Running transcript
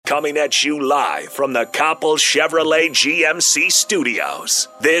coming at you live from the Coppel Chevrolet GMC studios.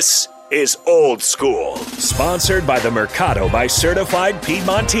 This is Old School, sponsored by the Mercado by Certified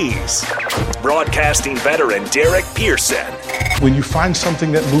Piedmontese. Broadcasting veteran Derek Pearson. When you find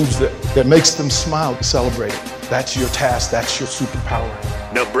something that moves that makes them smile, celebrate it. That's your task. That's your superpower.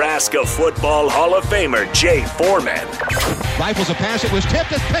 Nebraska Football Hall of Famer Jay Foreman. Rifles a pass. It was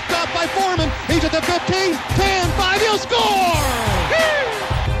tipped. It's picked up by Foreman. He's at the 15, 10, 5. He'll score!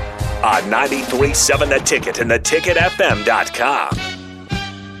 On 93.7 The Ticket and theticketfm.com.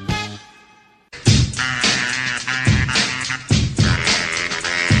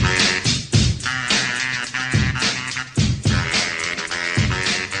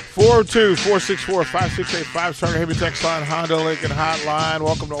 Four 464-5685. Starter Heavy Text Line, Honda Lincoln Hotline.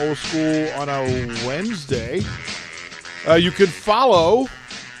 Welcome to Old School on a Wednesday. You can follow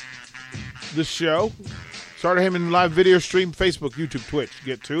the show. Starter Heyman live video stream, Facebook, YouTube, Twitch.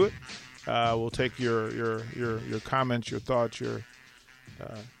 Get to it. We'll take your comments, your thoughts, your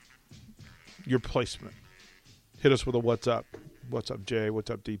placement. Hit us with a what's up. What's up, Jay? What's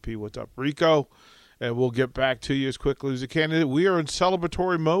up, DP? What's up, Rico? And we'll get back to you as quickly as we can. We are in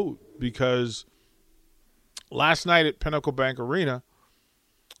celebratory mode because last night at Pinnacle Bank Arena,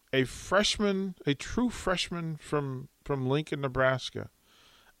 a true freshman from Lincoln, Nebraska,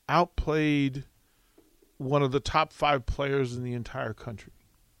 outplayed one of the top 5 players in the entire country.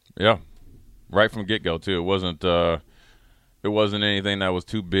 Yeah, right from get-go too. It wasn't anything that was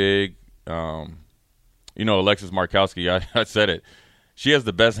too big. Alexis Markowski, I said it. She has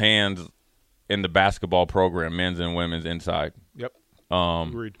the best hands in the basketball program, men's and women's inside. Yep.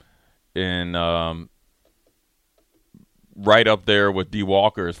 Agreed. And right up there with D.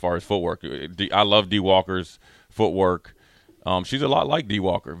 Walker as far as footwork. I love D. Walker's footwork. She's a lot like D.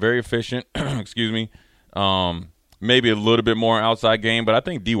 Walker. Very efficient. Excuse me. Maybe a little bit more outside game, but I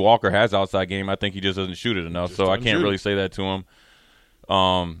think D. Walker has outside game. I think he just doesn't shoot it enough, so I can't really say that to him.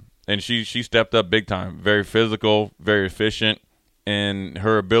 And she stepped up big time. Very physical, very efficient. And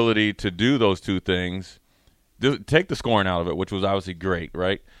her ability to do those two things, take the scoring out of it, which was obviously great,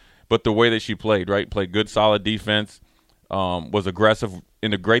 right? But the way that she played, right? Played good, solid defense, was aggressive.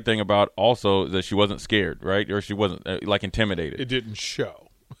 And the great thing about also is that she wasn't scared, right? Or she wasn't, intimidated. It didn't show.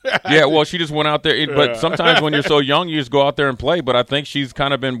 Yeah, well, she just went out there. But sometimes when you're so young, you just go out there and play. But I think she's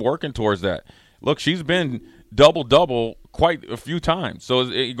kind of been working towards that. Look, she's been double-double quite a few times. So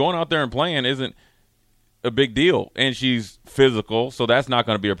going out there and playing isn't a big deal, and she's physical, so that's not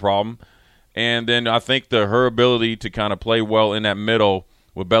going to be a problem. And then I think her ability to kind of play well in that middle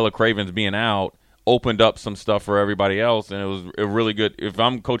with Bella Cravens being out opened up some stuff for everybody else, and it was a really good. If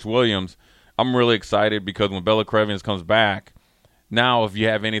I'm Coach Williams, I'm really excited because when Bella Cravens comes back, now if you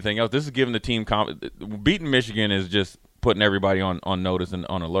have anything else, this is giving the team beating Michigan is just putting everybody on notice and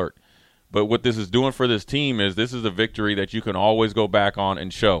on alert. But what this is doing for this team is this is a victory that you can always go back on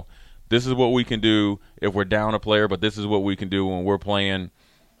and show. This is what we can do if we're down a player, but this is what we can do when we're playing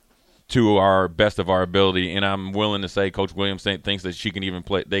to our best of our ability. And I'm willing to say Coach Williams thinks that she can even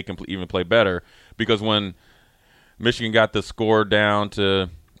play. They can even play better because when Michigan got the score down to,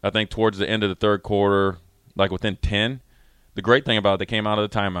 I think towards the end of the third quarter, like within 10, the great thing about it, they came out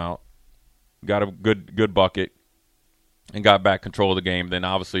of the timeout, got a good bucket, and got back control of the game. Then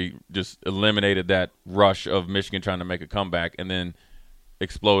obviously just eliminated that rush of Michigan trying to make a comeback, and then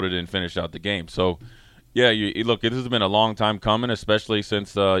exploded and finished out the game. So, yeah, look, this has been a long time coming, especially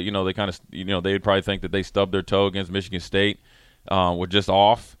since they kind of they'd probably think that they stubbed their toe against Michigan State, were just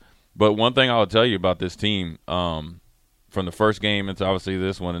off. But one thing I'll tell you about this team, from the first game into obviously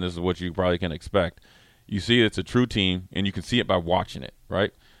this one, and this is what you probably can expect. You see, it's a true team, and you can see it by watching it,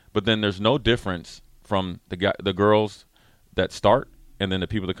 right? But then there's no difference from the girls that start and then the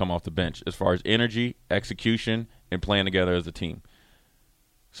people that come off the bench as far as energy, execution, and playing together as a team.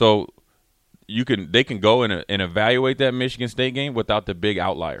 So they can go and evaluate that Michigan State game without the big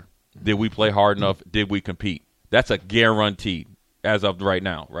outlier. Did we play hard enough? Did we compete? That's a guarantee as of right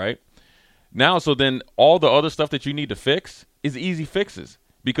now, right? Now, so then all the other stuff that you need to fix is easy fixes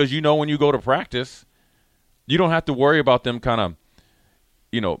because when you go to practice, you don't have to worry about them kind of,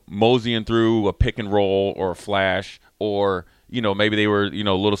 moseying through a pick and roll or a flash or, maybe they were, a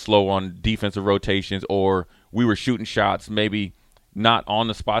little slow on defensive rotations or we were shooting shots maybe not on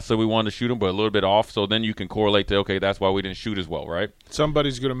the spot so we wanted to shoot them, but a little bit off. So then you can correlate to, okay, that's why we didn't shoot as well, right?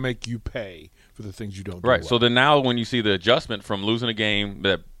 Somebody's going to make you pay for the things you don't do right. well. So then now when you see the adjustment from losing a game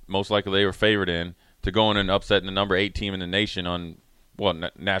that most likely they were favored in to going and upsetting the number 8 team in the nation on,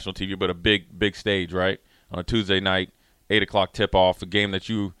 national TV, but a big stage, right? On a Tuesday night, 8 o'clock tip-off, a game that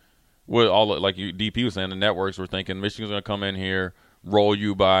DP was saying, the networks were thinking Michigan's going to come in here, roll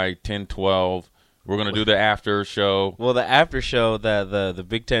you by 10-12. We're going to do the after show. Well, the after show, the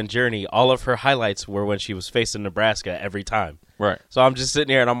Big Ten journey, all of her highlights were when she was facing Nebraska every time. Right. So I'm just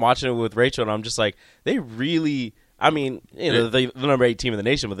sitting here and I'm watching it with Rachel, and I'm just like, they really, I mean, the number 8 team in the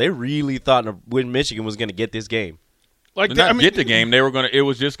nation, but they really thought when Michigan was going to get this game. Like Get the game. They were going to. It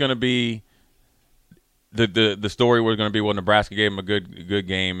was just going to be the story was going to be, well, Nebraska gave them a good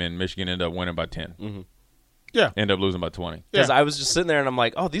game, and Michigan ended up winning by 10. Mm-hmm. Yeah. End up losing by 20. Because I was just sitting there and I'm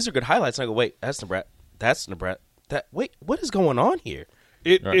like, oh, these are good highlights. And I go, wait, that's Nebraska. Wait, what is going on here?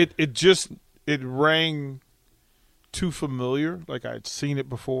 It rang too familiar, like I'd seen it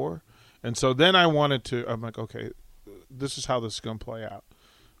before. And so then I'm like, okay, this is how this is going to play out.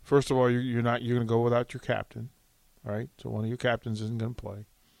 First of all, you're going to go without your captain, right? So one of your captains isn't going to play.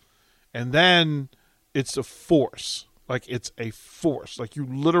 And then it's a force. Like, it's a force. Like, you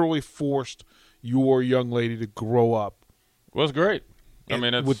literally forced your young lady to grow up. Well, it's great. I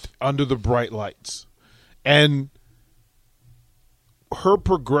mean, it's under the bright lights. And her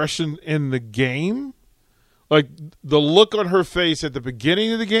progression in the game, like the look on her face at the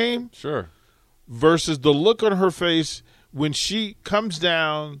beginning of the game, sure, versus the look on her face when she comes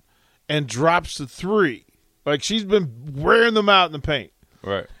down and drops the 3. Like, she's been wearing them out in the paint.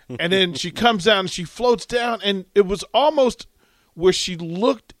 Right. And then she comes down and she floats down, and it was almost where she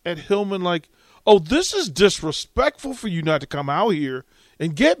looked at Hillman like, oh, this is disrespectful for you not to come out here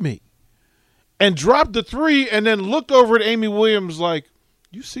and get me. And dropped the 3 and then looked over at Amy Williams like,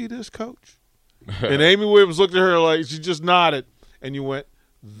 you see this, coach? And Amy Williams looked at her like, she just nodded. And you went,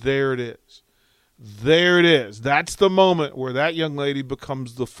 there it is. There it is. That's the moment where that young lady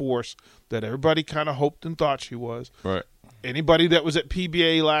becomes the force that everybody kind of hoped and thought she was. Right. Anybody that was at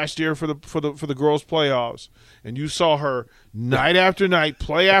PBA last year for the girls' playoffs, and you saw her night after night,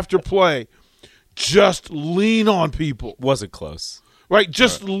 play after play, just lean on people. Wasn't close. Right?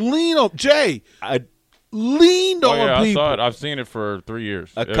 Just lean on Jay. Leaned on I people. saw it. I've seen it for 3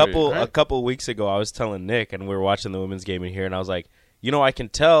 years. A couple of weeks ago, I was telling Nick, and we were watching the women's game in here, and I was like, I can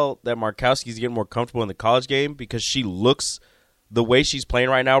tell that Markowski's getting more comfortable in the college game because she looks, the way she's playing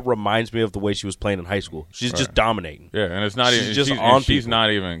right now reminds me of the way she was playing in high school. She's just dominating. Yeah, and it's not she's even she's not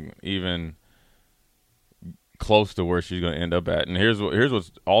even close to where she's going to end up at. And here's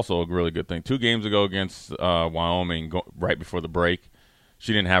what's also a really good thing. 2 games ago against Wyoming, right before the break,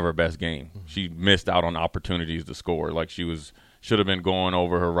 she didn't have her best game. She missed out on opportunities to score. Like, should have been going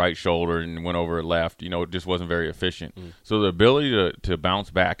over her right shoulder and went over her left. It just wasn't very efficient. So the ability to bounce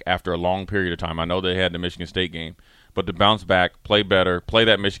back after a long period of time, I know they had the Michigan State game, but to bounce back, play better, play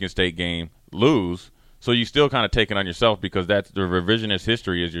that Michigan State game, lose, so you still kind of take it on yourself because that's the revisionist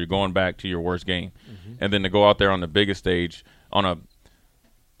history is you're going back to your worst game. And then to go out there on the biggest stage on a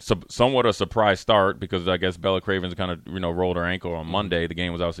somewhat a surprise start because I guess Bella Cravens kind of rolled her ankle on Monday. The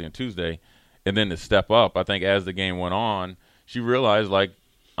game was obviously on Tuesday. And then to step up, I think as the game went on, she realized, like,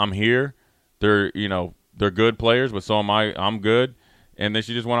 I'm here. They're good players, but so am I. I'm good. And then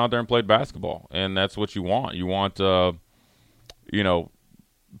she just went out there and played basketball. And that's what you want. You want,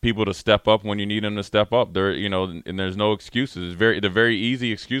 people to step up when you need them to step up. And there's no excuses. The very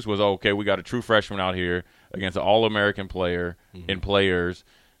easy excuse was, okay, we got a true freshman out here against an All-American player and players.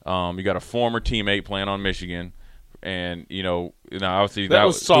 You got a former teammate playing on Michigan. And, obviously that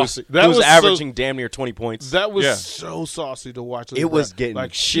was saucy. That was averaging damn near 20 points. That was so saucy to watch. It was getting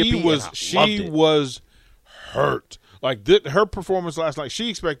like chippy. She was hurt. Like her performance last night, she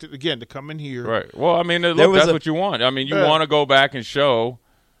expected again to come in here. Right. Well, I mean, that's what you want. I mean, you want to go back and show,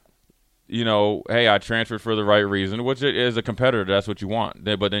 hey, I transferred for the right reason, which as a competitor, that's what you want.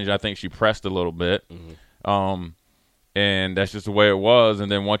 But then I think she pressed a little bit. And that's just the way it was.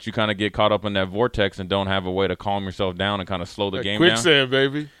 And then once you kind of get caught up in that vortex and don't have a way to calm yourself down and kind of slow the game down. Quicksand,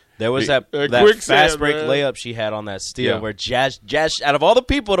 baby. There was that fast break layup she had on that steal where Jazz, out of all the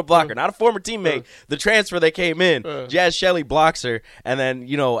people to block her, not a former teammate, the transfer that came in, Jazz Shelley blocks her, and then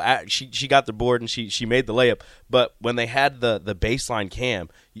she got the board and she made the layup. But when they had the baseline cam,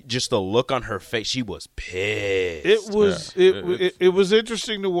 just the look on her face, she was pissed. It was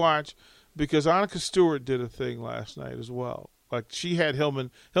interesting to watch because Annika Stewart did a thing last night as well. Like, she had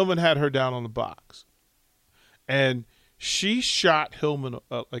Hillman had her down on the box, and she shot Hillman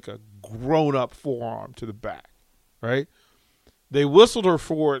like a grown-up forearm to the back, right? They whistled her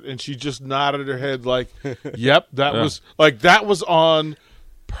for it, and she just nodded her head like, yep, that was on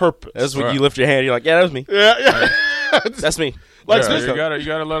purpose. That's when you lift your hand, you're like, yeah, that was me. Yeah. That's me. Like, you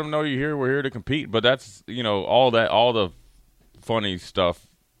gotta let them know we're here to compete. But that's, all the funny stuff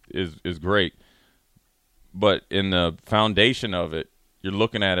is great. But in the foundation of it, you're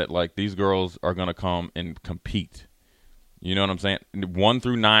looking at it like these girls are going to come and compete. You know what I'm saying? 1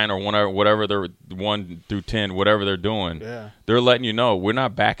 through 9 or whatever they're 1 through 10, whatever they're doing. Yeah. They're letting you know we're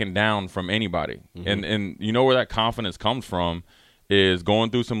not backing down from anybody. And you know where that confidence comes from is going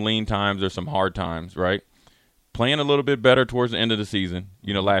through some lean times or some hard times, right? Playing a little bit better towards the end of the season,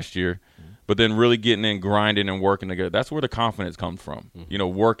 last year, but then really getting in, grinding and working together. That's where the confidence comes from.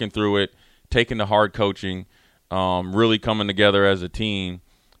 Working through it, taking the hard coaching, really coming together as a team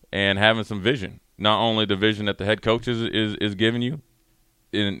and having some vision. Not only the vision that the head coach is giving you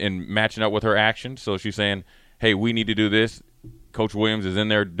in matching up with her actions. So she's saying, hey, we need to do this. Coach Williams is in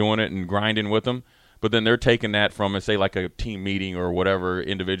there doing it and grinding with them. But then they're taking that from, say, like a team meeting or whatever,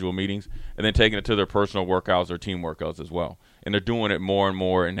 individual meetings, and then taking it to their personal workouts or team workouts as well. And they're doing it more and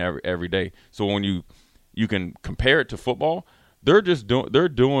more and every day. So when you can compare it to football, they're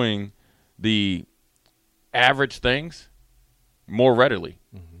doing the average things more readily.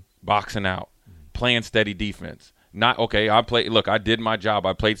 Boxing out. Playing steady defense. Not, okay, I did my job.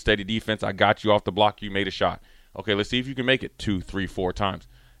 I played steady defense. I got you off the block. You made a shot. Okay, let's see if you can make it 2, 3, 4 times.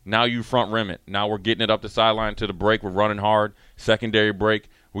 Now you front rim it. Now we're getting it up the sideline to the break. We're running hard. Secondary break.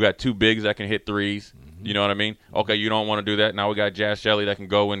 We got 2 bigs that can hit threes. You know what I mean? Okay, you don't want to do that. Now we got Jazz Shelley that can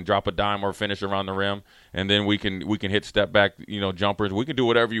go and drop a dime or finish around the rim. And then we can hit step back, jumpers. We can do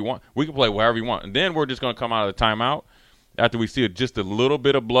whatever you want. We can play wherever you want. And then we're just going to come out of the timeout after we see just a little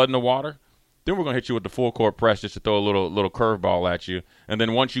bit of blood in the water. Then we're going to hit you with the full court press just to throw a little curveball at you. And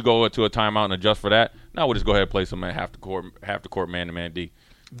then once you go into a timeout and adjust for that, now we'll just go ahead and play some half the court man-to-man D.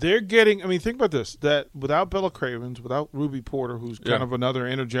 They're getting – think about this, that without Bella Cravens, without Ruby Porter, who's kind of another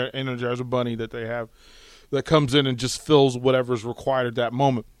Energizer bunny that they have that comes in and just fills whatever's required at that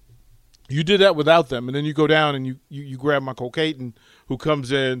moment. You did that without them, and then you go down and you grab Michael Caton, who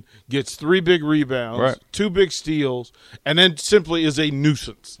comes in, gets 3 big rebounds, 2 big steals, and then simply is a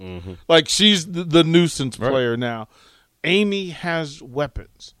nuisance. Like she's the nuisance player now. Amy has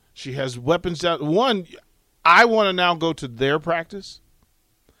weapons. She has weapons down. One, I want to now go to their practice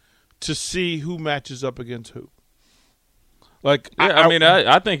to see who matches up against who. Like,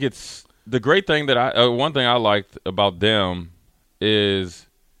 I think it's the great thing that one thing I liked about them is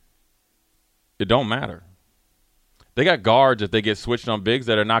it don't matter. They got guards if they get switched on bigs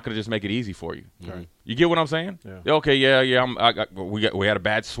that are not going to just make it easy for you. Right. You get what I'm saying? Yeah. Okay, yeah. We had a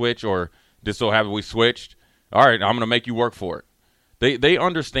bad switch, or just so happened we switched. All right, I'm going to make you work for it. They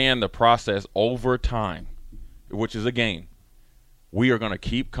understand the process over time, which is a game. We are going to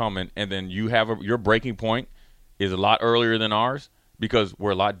keep coming, and then you have your breaking point is a lot earlier than ours because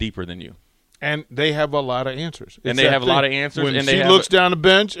we're a lot deeper than you. And they have a lot of answers. And they have a lot of answers. When and she looks down the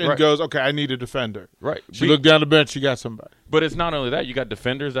bench and goes, okay, I need a defender. Right. She looked down the bench, she got somebody. But it's not only that. You got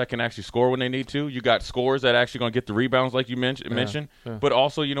defenders that can actually score when they need to. You got scorers that actually going to get the rebounds like you mentioned. Yeah. But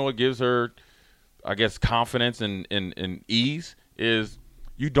also, what gives her, I guess, confidence and ease is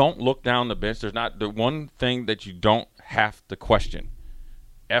you don't look down the bench. There's not the one thing that you don't have to question: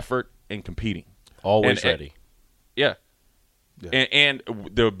 effort and competing. Always ready. Yeah. And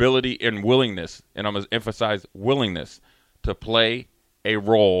the ability and willingness, and I'm going to emphasize willingness, to play a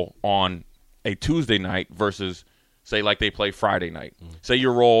role on a Tuesday night versus, say, like they play Friday night. Say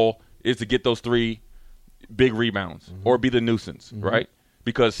your role is to get those 3 big rebounds or be the nuisance, right?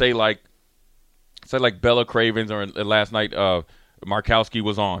 Because say like Bella Cravens or last night Markowski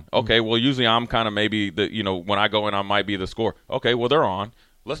was on. Okay, well, usually I'm kind of maybe when I go in, I might be the scorer. Okay, well, they're on.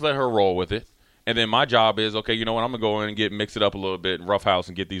 Let's let her roll with it. And then my job is, okay, you know what, I'm going to go in and mix it up a little bit, roughhouse,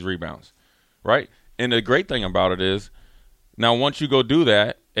 and get these rebounds, right? And the great thing about it is, now once you go do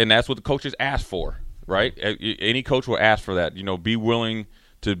that, and that's what the coaches ask for, right? Any coach will ask for that, be willing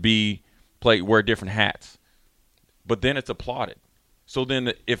to wear different hats. But then it's applauded. So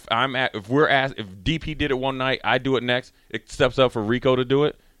then if DP did it one night, I do it next, it steps up for Rico to do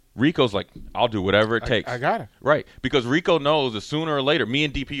it. Rico's like, I'll do whatever it takes. I got it. Right. Because Rico knows that sooner or later, me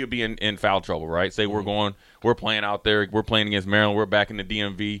and DP will be in foul trouble, right? Say we're playing out there, we're playing against Maryland, we're back in the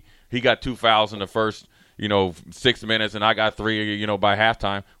DMV. He got 2 fouls in the first, 6 minutes, and I got 3, by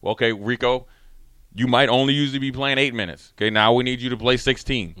halftime. Well, okay, Rico, you might only usually be playing 8 minutes. Okay, now we need you to play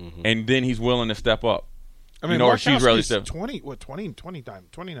 16. And then he's willing to step up. I mean, or she's really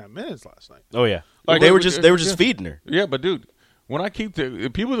 29 minutes last night. Oh, yeah. Like they were just feeding her. Yeah, but dude, when I keep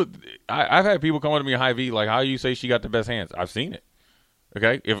people, I've had people come up to me high V like, how you say she got the best hands? I've seen it.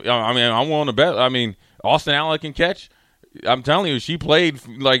 Okay, I'm willing to bet. Austin Allen can catch. I'm telling you, she played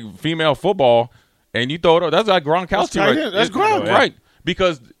like female football, and you throw it. That's like Gronkowski, right? That's Gronk, right?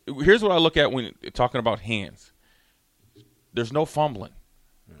 Because here's what I look at when talking about hands. There's no fumbling.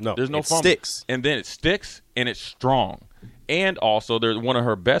 No, there's no it fumbling. Sticks, and then it sticks, and it's strong. And also, one of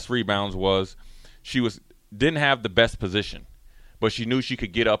her best rebounds was she was didn't have the best position, but she knew she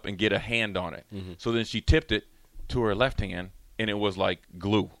could get up and get a hand on it. Mm-hmm. So then she tipped it to her left hand, and it was like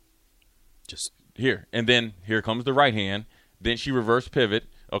glue. Just here. And then here comes the right hand. Then she reverse pivot.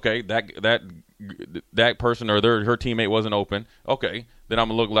 Okay, that person or her teammate wasn't open. Okay, then I'm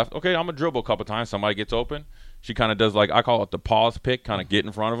going to look left. Okay, I'm going to dribble a couple times. Somebody gets open. She kind of does like, I call it the pause pick, kind of get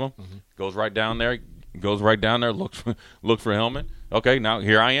in front of them. Mm-hmm. Goes right down there, look for Hillman. Okay, now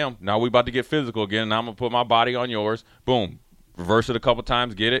here I am. Now we about to get physical again, and I'm going to put my body on yours. Boom. Reverse it a couple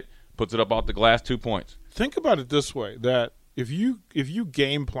times, get it, puts it up off the glass, 2 points. Think about it this way, that if you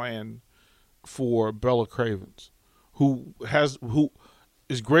game plan for Bella Cravens, who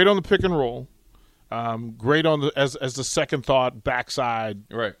is great on the pick and roll, great on the as the second thought backside,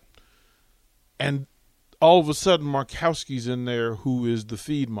 right? And all of a sudden, Markowski's in there, who is the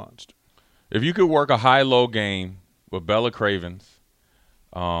feed monster. If you could work a high-low game with Bella Cravens,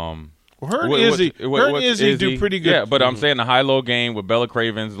 her and Izzy do pretty good. Yeah, but I'm saying the high-low game with Bella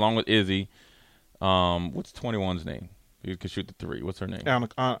Cravens along with Izzy. What's 21's name? You can shoot the three. What's her name?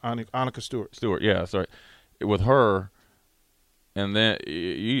 Annika Stewart. Stewart, yeah, sorry. With her, and then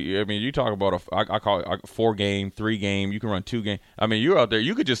you talk about I call it a 4-game, 3-game. You can run 2 game. I mean, you're out there.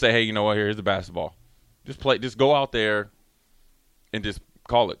 You could just say, hey, you know what? Here's the basketball. Just go out there, and just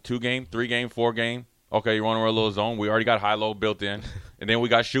call it 2-game, 3-game, 4-game. Okay, you're running a little zone. We already got high-low built in, and then we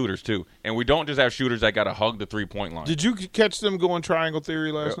got shooters too. And we don't just have shooters that got to hug the 3-point line. Did you catch them going triangle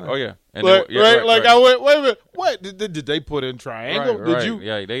theory last night? Oh yeah, and right. I went, wait a minute, what did they put in triangle? Right. Did you?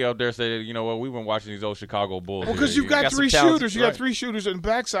 Yeah, they out there say, you know what? We've been watching these old Chicago Bulls. Well, because you got 3 shooters. You got 3 shooters in the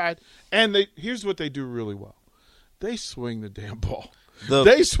backside, and here's what they do really well: they swing the damn ball.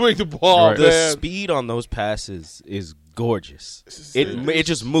 They swing the ball. Right. The speed on those passes is gorgeous. It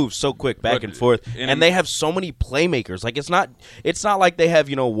just moves so quick back and forth, and they have so many playmakers. Like it's not like they have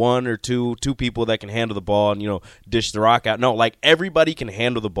 1 or 2 people that can handle the ball and dish the rock out. No, like everybody can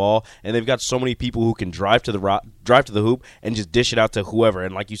handle the ball, and they've got so many people who can drive to the hoop and just dish it out to whoever.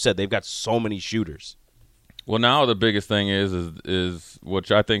 And like you said, they've got so many shooters. Well, now the biggest thing is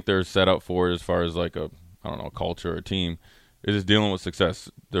which I think they're set up for as far as like a culture or team. It is dealing with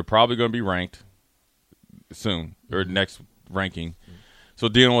success. They're probably going to be ranked soon or next ranking. So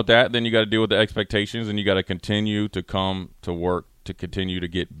dealing with that, then you got to deal with the expectations, and you got to continue to come to work to continue to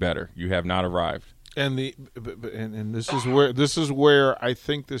get better. You have not arrived. And this is where I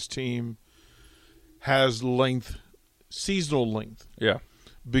think this team has seasonal length. Yeah.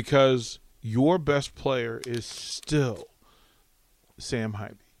 Because your best player is still Sam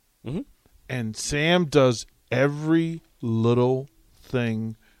Haiby. Mm-hmm. And Sam does every little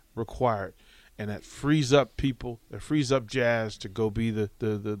thing required, and that frees up people. That frees up Jazz to go be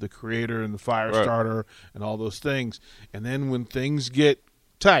the creator and the fire starter and all those things. And then when things get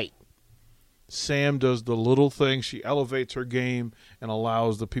tight, Sam does the little things. She elevates her game and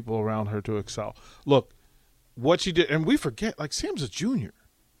allows the people around her to excel. Look, what she did, and we forget, like Sam's a junior.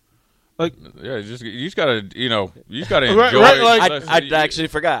 Like, yeah, you just gotta enjoy. Right, I actually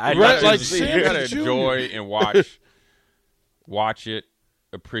forgot. You gotta enjoy and watch it,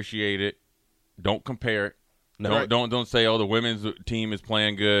 appreciate it. Don't compare it. No. Don't say, oh, the women's team is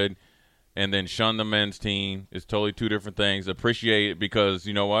playing good, and then shun the men's team. It's totally 2 different things. Appreciate it because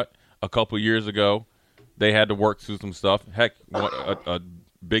you know what? A couple years ago, they had to work through some stuff. Heck, a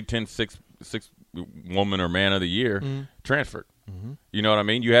Big Ten six woman or man of the year transferred. Mm-hmm. You know what I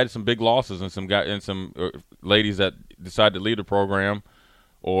mean? You had some big losses and some ladies that decided to leave the program,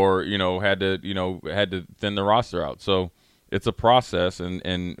 or had to thin the roster out. So it's a process,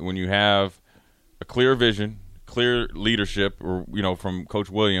 and when you have a clear vision, clear leadership, or from Coach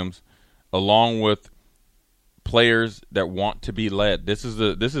Williams, along with players that want to be led. This is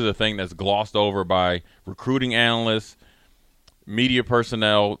a thing that's glossed over by recruiting analysts, media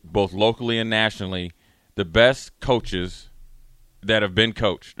personnel, both locally and nationally. The best coaches that have been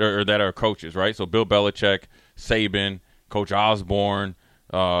coached or that are coaches, right? So Bill Belichick, Saban, Coach Osborne,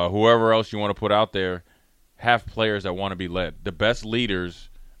 whoever else you want to put out there, have players that want to be led. The best leaders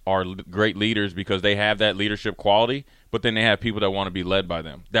are great leaders because they have that leadership quality, but then they have people that want to be led by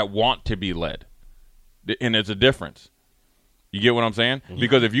them, that want to be led. And it's a difference. You get what I'm saying? Mm-hmm.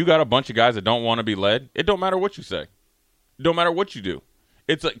 Because if you got a bunch of guys that don't want to be led, it don't matter what you say. It don't matter what you do.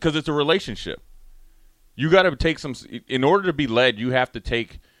 It's because it's a relationship. You got to take some – in order to be led, you have to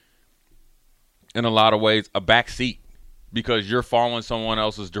take, in a lot of ways, a back seat because you're following someone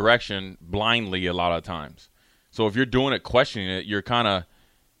else's direction blindly a lot of times. So if you're doing it, questioning it, you're kind of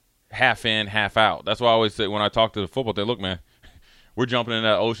half in, half out. That's why I always say when I talk to the football, they look, man, we're jumping in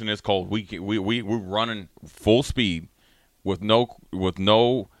that ocean. It's cold. We're running full speed with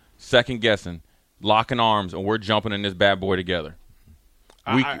no second guessing locking arms, and we're jumping in this bad boy together.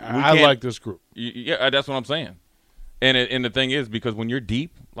 I like this group. Yeah, that's what I'm saying. And the thing is, because when you're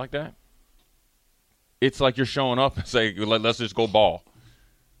deep like that, it's like you're showing up and say, let's just go ball.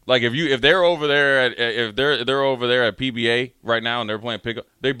 Like if they're over there at they're over there at PBA right now and they're playing pickup,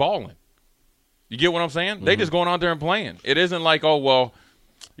 they balling. You get what I'm saying? Mm-hmm. They just going out there and playing. It isn't like, oh well,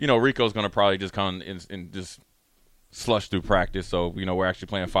 Rico's going to probably just come and just slush through practice. So we're actually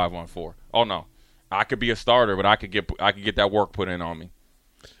playing 5-on-4. Oh no, I could be a starter, but I could get that work put in on me.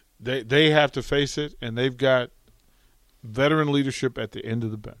 They have to face it, and they've got veteran leadership at the end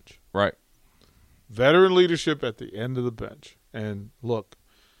of the bench. Right. Veteran leadership at the end of the bench. And look,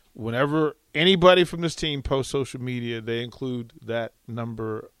 whenever anybody from this team posts social media, they include that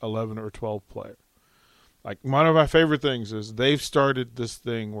number 11 or 12 player. Like, one of my favorite things is they've started this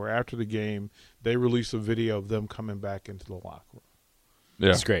thing where after the game, they release a video of them coming back into the locker room. Yeah.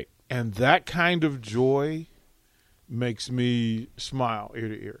 It's great. And that kind of joy makes me smile ear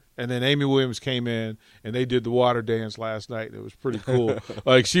to ear. And then Amy Williams came in, and they did the water dance last night. It was pretty cool.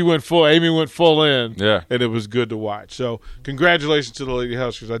 Like, Amy went full in, yeah, and it was good to watch. So congratulations to the Lady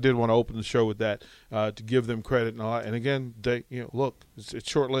Huskers. I did want to open the show with that to give them credit and all that. And again, look, it's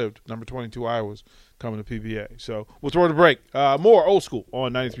short-lived. Number 22 Iowa's coming to PBA. So we'll throw it a break. More Old School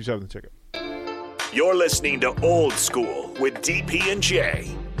on 93.7 The Ticket. You're listening to Old School with DP and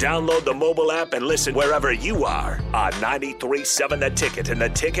J. Download the mobile app and listen wherever you are on 93.7 The Ticket and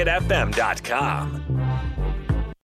theticketfm.com.